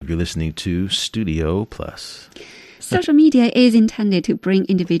You're listening to Studio Plus. Social media is intended to bring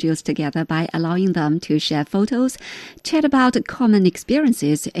individuals together by allowing them to share photos, chat about common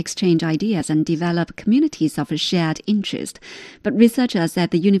experiences, exchange ideas, and develop communities of shared interest. But researchers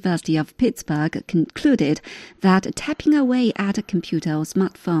at the University of Pittsburgh concluded that tapping away at a computer or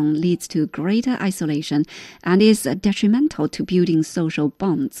smartphone leads to greater isolation and is detrimental to building social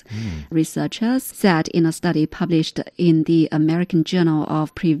bonds. Researchers said in a study published in the American Journal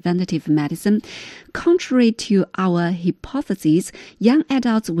of Preventive Medicine, contrary to our hypotheses, young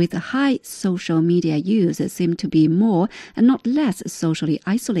adults with high social media use seem to be more and not less socially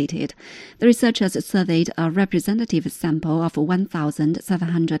isolated. The researchers surveyed a representative sample of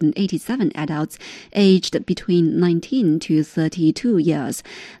 1,787 adults aged between 19 to 32 years.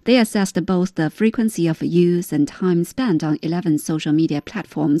 They assessed both the frequency of use and time spent on 11 social media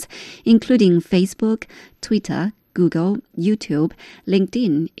platforms, including Facebook, Twitter, Google, YouTube,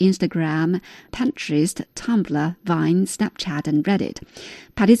 LinkedIn, Instagram, Pinterest, Tumblr, Vine, Snapchat, and Reddit.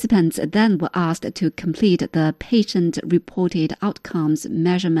 Participants then were asked to complete the Patient-Reported Outcomes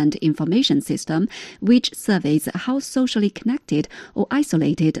Measurement Information System, which surveys how socially connected or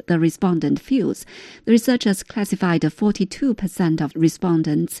isolated the respondent feels. The researchers classified 42% of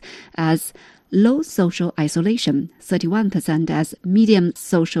respondents as low social isolation, 31% as medium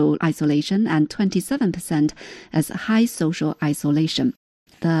social isolation, and 27% as high social isolation.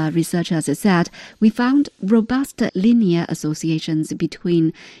 The researchers said, we found robust linear associations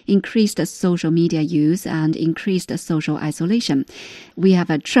between increased social media use and increased social isolation. We have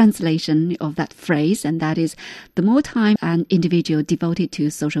a translation of that phrase, and that is, the more time an individual devoted to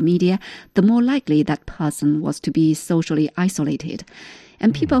social media, the more likely that person was to be socially isolated.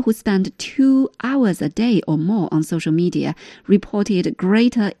 And people who spend 2 hours a day or more on social media reported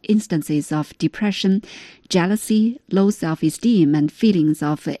greater instances of depression, jealousy, low self-esteem, and feelings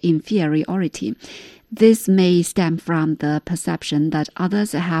of inferiority. This may stem from the perception that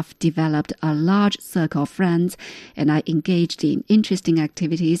others have developed a large circle of friends and are engaged in interesting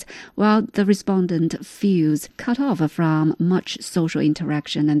activities, while the respondent feels cut off from much social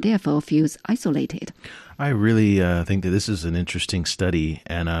interaction and therefore feels isolated. I really think that this is an interesting study,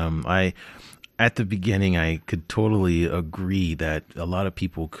 and at the beginning, I could totally agree that a lot of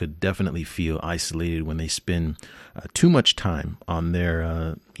people could definitely feel isolated when they spend too much time on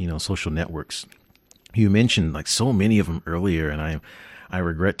their social networks. You mentioned like so many of them earlier, and I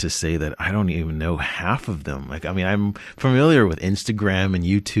regret to say that I don't even know half of them. I'm familiar with Instagram and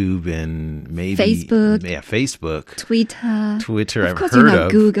YouTube and maybe Facebook, Twitter. Of course, I've heard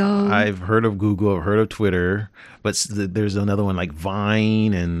of Google. I've heard of Google. I've heard of Twitter. But there's another one like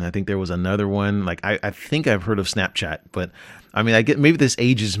Vine, and I think there was another one. Like I think I've heard of Snapchat, but I get maybe this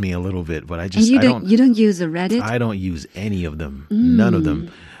ages me a little bit. But you don't use a Reddit? I don't use any of them. None of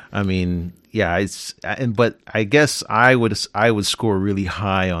them. But I guess I would score really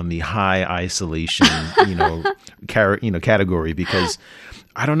high on the high isolation, category, because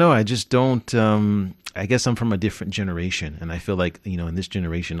I don't know. I just don't. I guess I'm from a different generation, and I feel like in this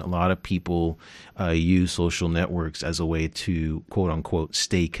generation, a lot of people use social networks as a way to quote unquote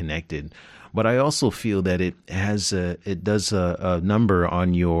stay connected. But I also feel that it does a number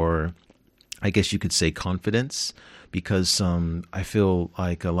on your, I guess you could say, confidence. Because I feel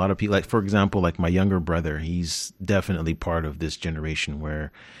like a lot of people, like for example, like my younger brother, he's definitely part of this generation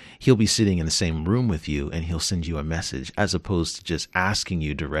where he'll be sitting in the same room with you and he'll send you a message as opposed to just asking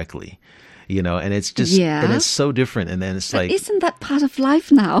you directly, and it's just, and it's so different. And then it's like, isn't that part of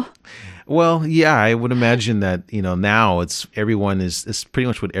life now? Well, yeah, I would imagine that, now it's pretty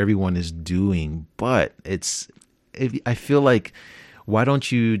much what everyone is doing, but I feel like, why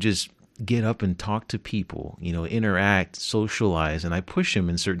don't you just get up and talk to people, interact, socialize. And I push him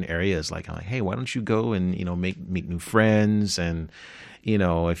in certain areas. Like, I'm like, hey, why don't you go and, make new friends? And,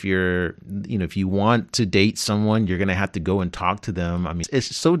 if you want to date someone, you're going to have to go and talk to them.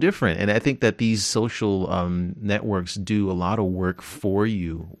 It's so different. And I think that these social networks do a lot of work for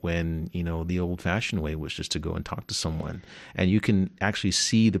you when, the old fashioned way was just to go and talk to someone. And you can actually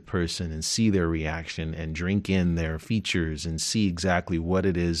see the person and see their reaction and drink in their features and see exactly what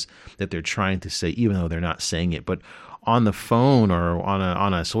it is that they're trying to say, even though they're not saying it. But on the phone or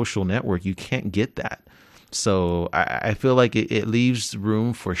on a social network, you can't get that. So I feel like it leaves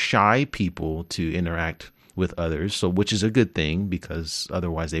room for shy people to interact with others, so which is a good thing because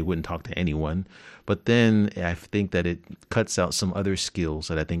otherwise they wouldn't talk to anyone. But then I think that it cuts out some other skills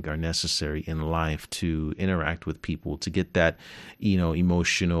that I think are necessary in life to interact with people, to get that,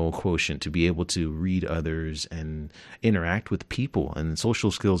 emotional quotient, to be able to read others and interact with people. And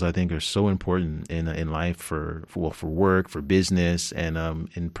social skills, I think, are so important in life for work, for business, and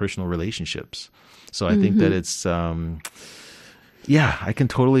in personal relationships. So I think that it's yeah, I can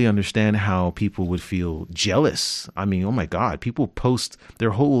totally understand how people would feel jealous. I mean, oh my God, people post their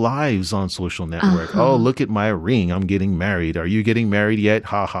whole lives on social network. Oh, look at my ring. I'm getting married. Are you getting married yet?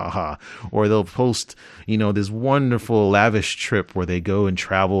 Ha, ha, ha. Or they'll post, this wonderful lavish trip where they go and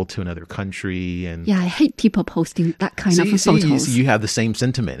travel to another country. And yeah, I hate people posting that kind of photos. You have the same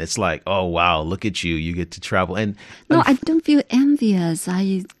sentiment. It's like, oh, wow, look at you. You get to travel. And no, I don't feel envious.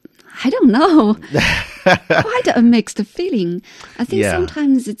 I don't know. Quite a mixed feeling. I think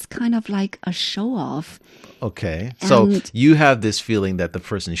sometimes it's kind of like a show off. Okay. So you have this feeling that the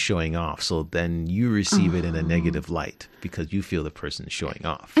person is showing off. So then you receive it in a negative light because you feel the person is showing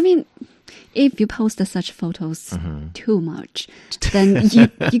off. I mean, if you post such photos too much, then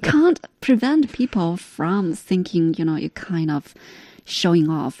you can't prevent people from thinking, you're kind of showing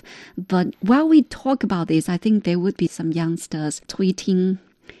off. But while we talk about this, I think there would be some youngsters tweeting,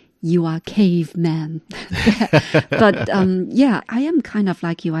 "You are caveman." But I am kind of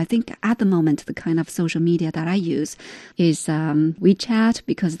like you. I think at the moment, the kind of social media that I use is WeChat,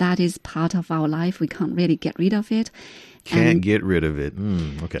 because that is part of our life. We can't really get rid of it. Can't get rid of it.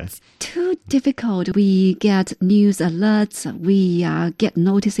 Okay. It's too difficult. We get news alerts. We get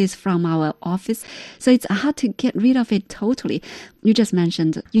notices from our office. So it's hard to get rid of it totally. You just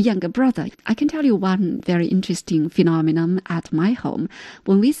mentioned your younger brother. I can tell you one very interesting phenomenon at my home.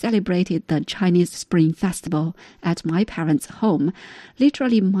 When we celebrated the Chinese Spring Festival at my parents' home,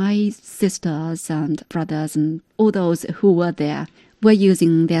 literally my sisters and brothers and all those who were there were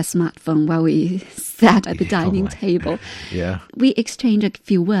using their smartphone while we sat at the dining table. Yeah. We exchanged a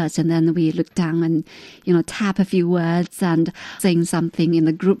few words and then we looked down and, tap a few words and saying something in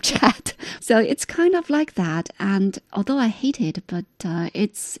the group chat. So it's kind of like that. And although I hate it, but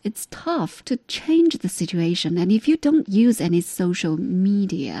it's tough to change the situation. And if you don't use any social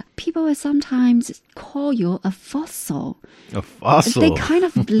media, people will sometimes call you a fossil. A fossil? They kind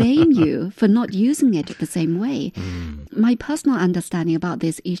of blame you for not using it the same way. My personal understanding about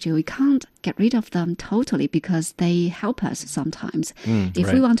this issue, we can't get rid of them totally because they help us sometimes.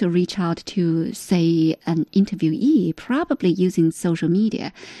 If we want to reach out to, say, an interviewee, probably using social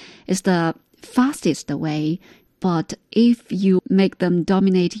media is the fastest way. But if you make them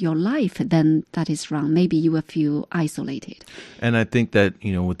dominate your life, then that is wrong. Maybe you will feel isolated. And I think that,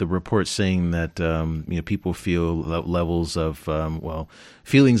 with the report saying that, people feel levels of,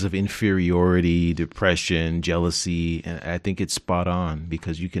 feelings of inferiority, depression, jealousy. And I think it's spot on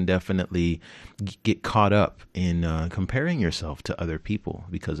because you can definitely get caught up in comparing yourself to other people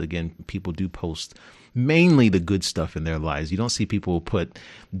because, again, people do post mainly the good stuff in their lives. You don't see people put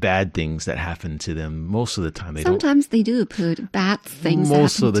bad things that happen to them. Most of the time they don't. Sometimes they do put bad things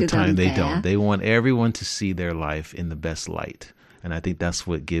Most of the to time them they there. don't. They want everyone to see their life in the best light. And I think that's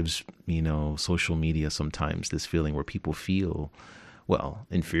what gives, social media sometimes this feeling where people feel,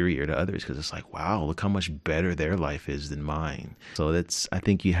 inferior to others because it's like, wow, look how much better their life is than mine. So I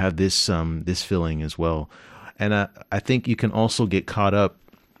think you have this feeling as well. And I think you can also get caught up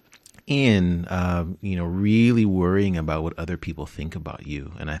in, really worrying about what other people think about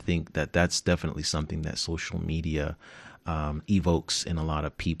you. And I think that that's definitely something that social media evokes in a lot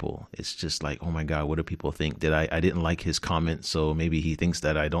of people. It's just like, oh my God, what do people think? I didn't like his comment, so maybe he thinks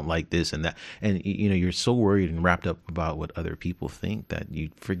that I don't like this and that. And, you're so worried and wrapped up about what other people think that you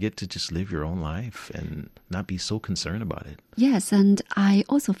forget to just live your own life and not be so concerned about it. Yes, and I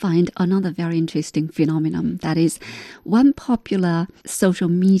also find another very interesting phenomenon. That is, one popular social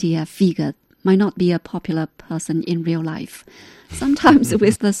media figure might not be a popular person in real life. Sometimes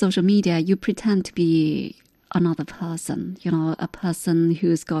with the social media, you pretend to be another person, a person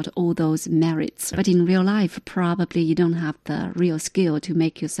who's got all those merits. But in real life, probably you don't have the real skill to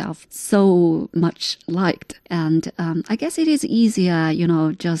make yourself so much liked. And I guess it is easier,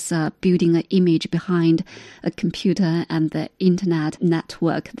 just building an image behind a computer and the internet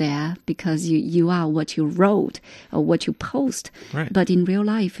network there because you are what you wrote or what you post. Right. But in real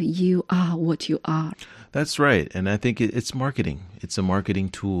life, you are what you are. That's right. And I think it's marketing. It's a marketing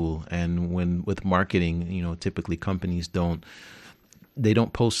tool. And with marketing, typically companies don't they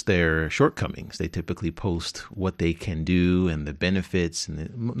don't post their shortcomings. They typically post what they can do and the benefits and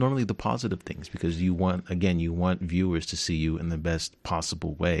normally the positive things, because you want viewers to see you in the best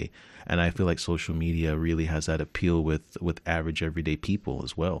possible way. And I feel like social media really has that appeal with average everyday people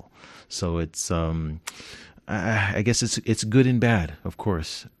as well. So it's I guess it's good and bad, of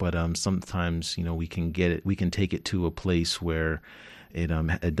course, but sometimes we can take it to a place where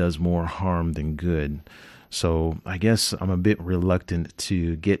it does more harm than good. So I guess I'm a bit reluctant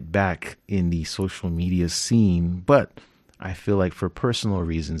to get back in the social media scene, but I feel like for personal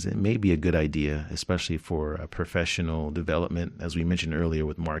reasons, it may be a good idea, especially for professional development, as we mentioned earlier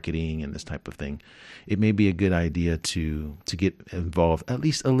with marketing and this type of thing. It may be a good idea to get involved at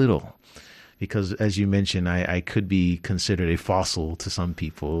least a little, because as you mentioned, I could be considered a fossil to some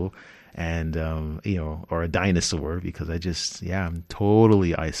people, and or a dinosaur, because I'm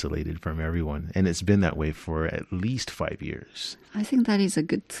totally isolated from everyone, and it's been that way for at least 5 years. I think that is a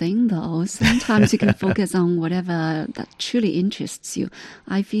good thing, though. Sometimes you can focus on whatever that truly interests you.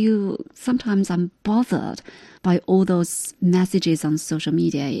 I feel sometimes I'm bothered by all those messages on social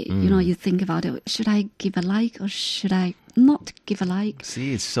media. You think about it. Should I give a like or should I not give a like?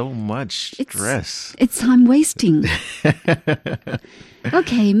 See, it's so much stress. It's time wasting.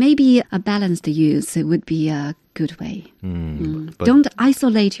 Okay, maybe a balanced use would be a good way. Don't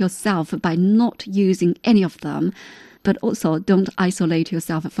isolate yourself by not using any of them, but also don't isolate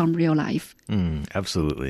yourself from real life. Absolutely.